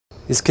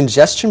Is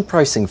congestion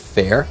pricing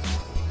fair?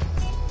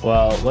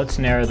 Well, let's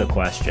narrow the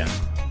question.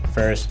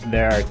 First,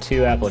 there are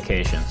two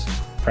applications,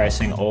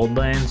 pricing old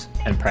lanes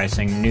and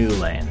pricing new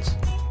lanes.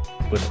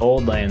 With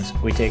old lanes,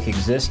 we take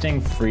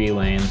existing free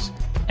lanes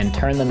and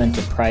turn them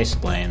into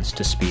priced lanes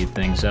to speed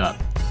things up.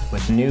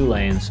 With new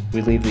lanes,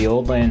 we leave the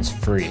old lanes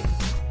free,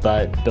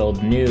 but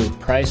build new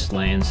priced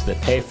lanes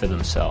that pay for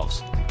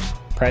themselves.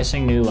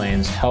 Pricing new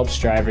lanes helps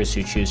drivers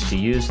who choose to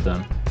use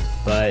them,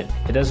 but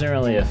it doesn't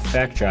really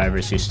affect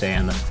drivers who stay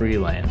on the free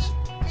lanes.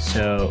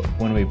 So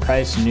when we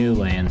price new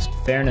lanes,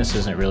 fairness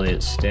isn't really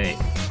at stake.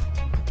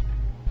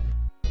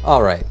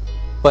 Alright,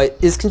 but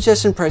is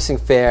congestion pricing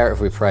fair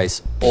if we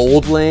price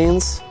old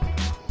lanes?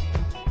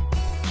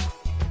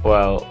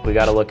 Well, we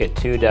gotta look at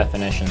two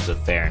definitions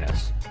of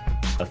fairness: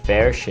 a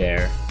fair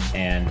share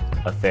and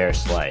a fair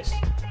slice.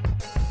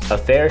 A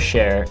fair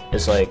share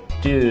is like,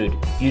 dude,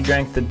 you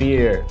drank the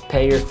beer,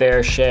 pay your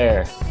fair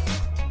share.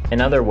 In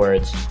other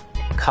words,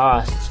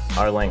 costs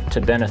are linked to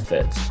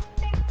benefits.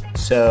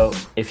 So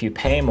if you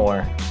pay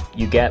more,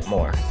 you get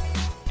more.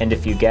 And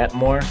if you get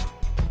more,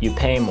 you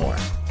pay more.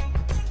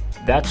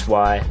 That's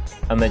why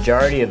a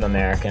majority of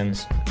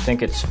Americans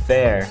think it's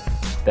fair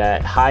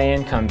that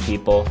high-income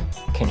people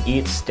can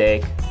eat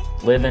steak,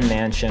 live in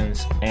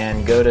mansions,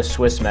 and go to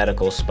Swiss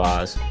medical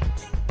spas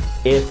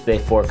if they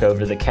fork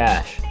over the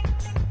cash.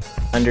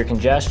 Under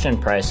congestion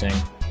pricing,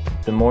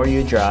 the more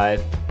you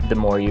drive, the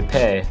more you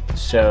pay.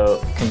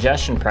 So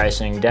congestion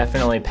pricing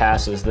definitely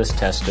passes this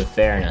test of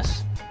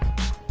fairness.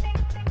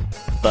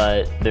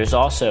 But there's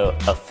also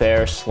a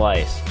fair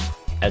slice,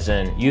 as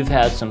in, you've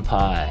had some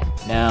pie,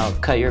 now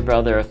cut your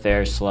brother a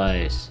fair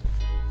slice.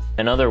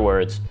 In other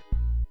words,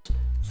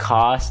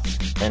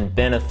 costs and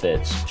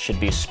benefits should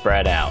be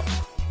spread out.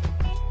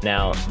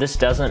 Now, this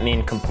doesn't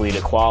mean complete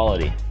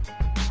equality,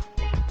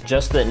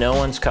 just that no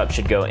one's cup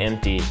should go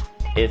empty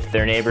if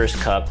their neighbor's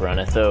cup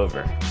runneth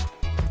over.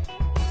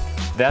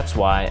 That's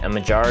why a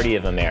majority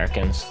of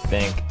Americans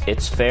think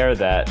it's fair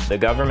that the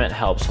government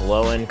helps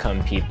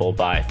low-income people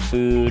buy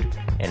food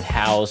and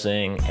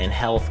housing and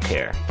health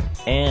care,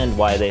 and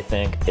why they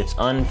think it's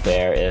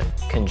unfair if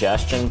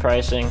congestion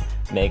pricing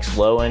makes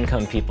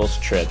low-income people's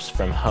trips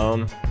from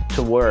home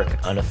to work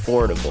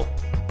unaffordable.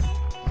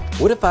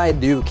 What if I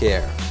do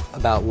care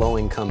about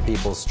low-income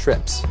people's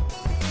trips?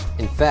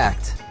 In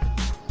fact,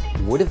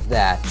 what if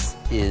that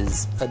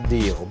is a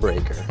deal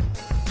breaker?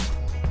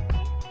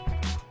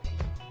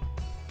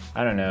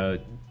 I don't know,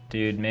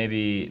 dude,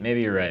 maybe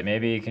you're right.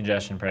 Maybe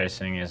congestion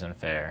pricing isn't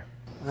fair.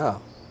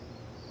 Oh.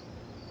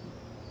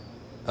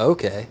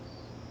 Okay.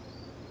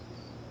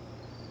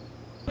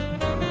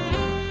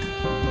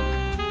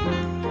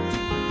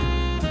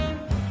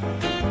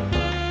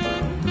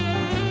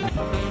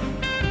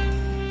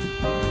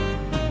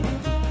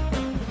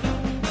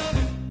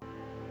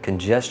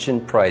 Congestion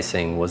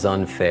pricing was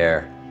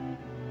unfair.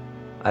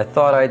 I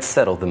thought I'd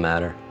settled the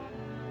matter,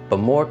 but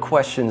more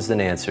questions than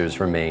answers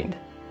remained.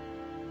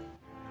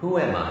 Who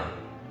am I?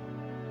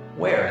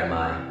 Where am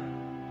I?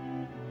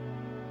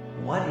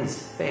 What is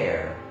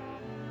fair?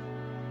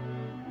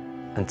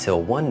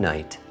 Until one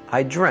night,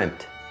 I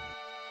dreamt.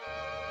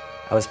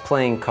 I was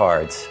playing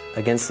cards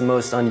against the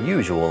most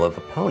unusual of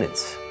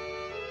opponents,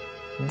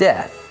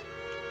 death.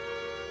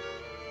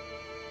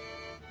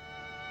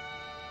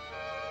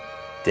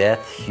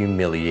 Death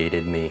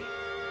humiliated me.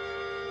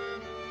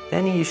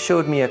 Then he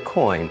showed me a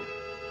coin.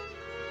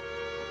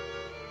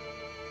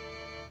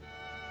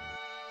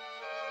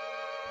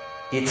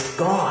 It's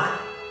gone.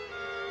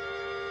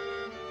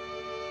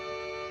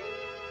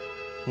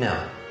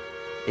 No,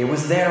 it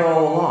was there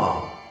all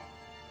along.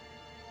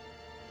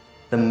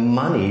 The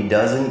money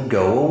doesn't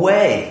go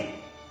away.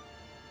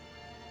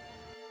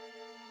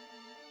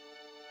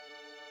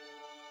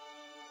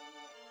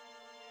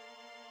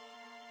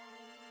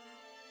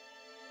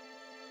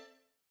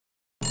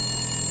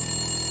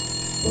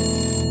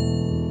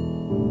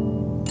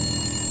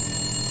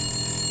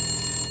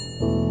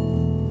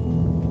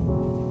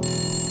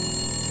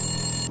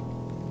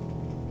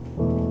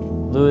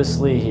 Lewis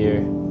Lee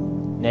here,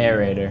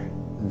 narrator.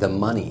 The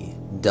money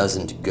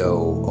doesn't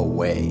go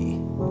away.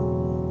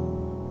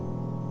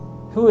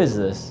 Who is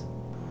this?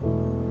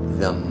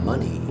 The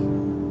money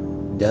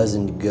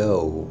doesn't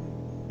go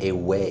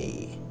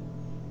away.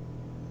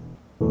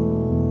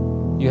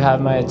 You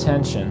have my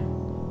attention.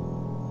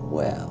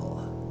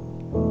 Well,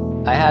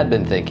 I had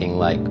been thinking,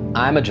 like,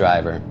 I'm a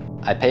driver,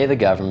 I pay the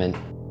government,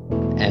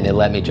 and they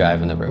let me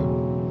drive on the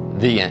road.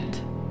 The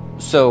end.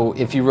 So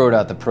if you wrote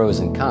out the pros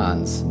and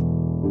cons,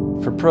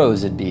 for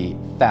pros it'd be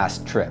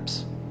fast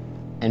trips,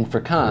 and for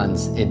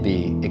cons it'd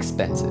be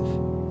expensive.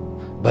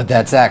 But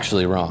that's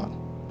actually wrong.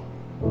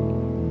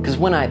 Because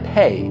when I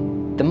pay,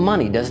 the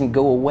money doesn't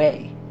go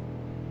away.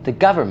 The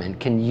government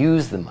can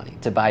use the money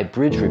to buy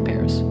bridge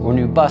repairs, or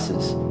new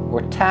buses,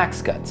 or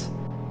tax cuts,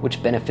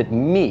 which benefit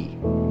me,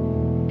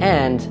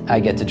 and I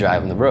get to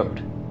drive on the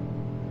road.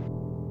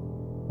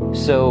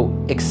 So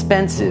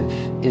expensive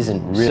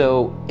isn't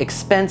really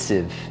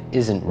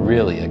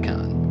a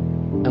con,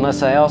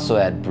 unless I also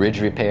add bridge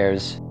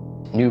repairs,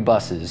 new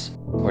buses,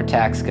 or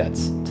tax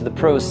cuts to the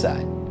pros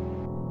side.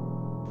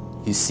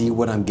 You see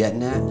what I'm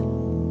getting at?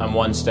 I'm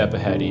one step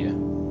ahead of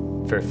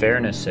you. For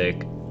fairness'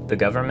 sake, the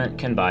government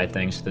can buy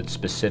things that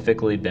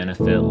specifically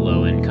benefit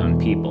low-income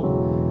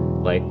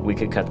people. Like, we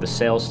could cut the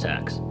sales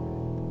tax.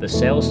 The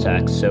sales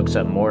tax soaks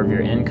up more of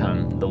your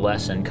income the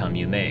less income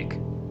you make.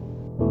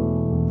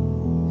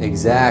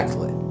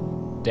 Exactly.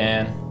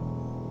 Dan,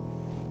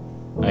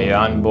 are you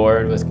on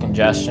board with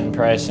congestion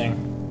pricing?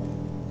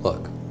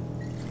 Look,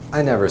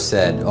 I never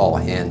said all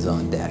hands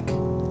on deck.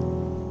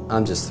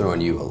 I'm just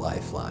throwing you a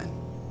lifeline.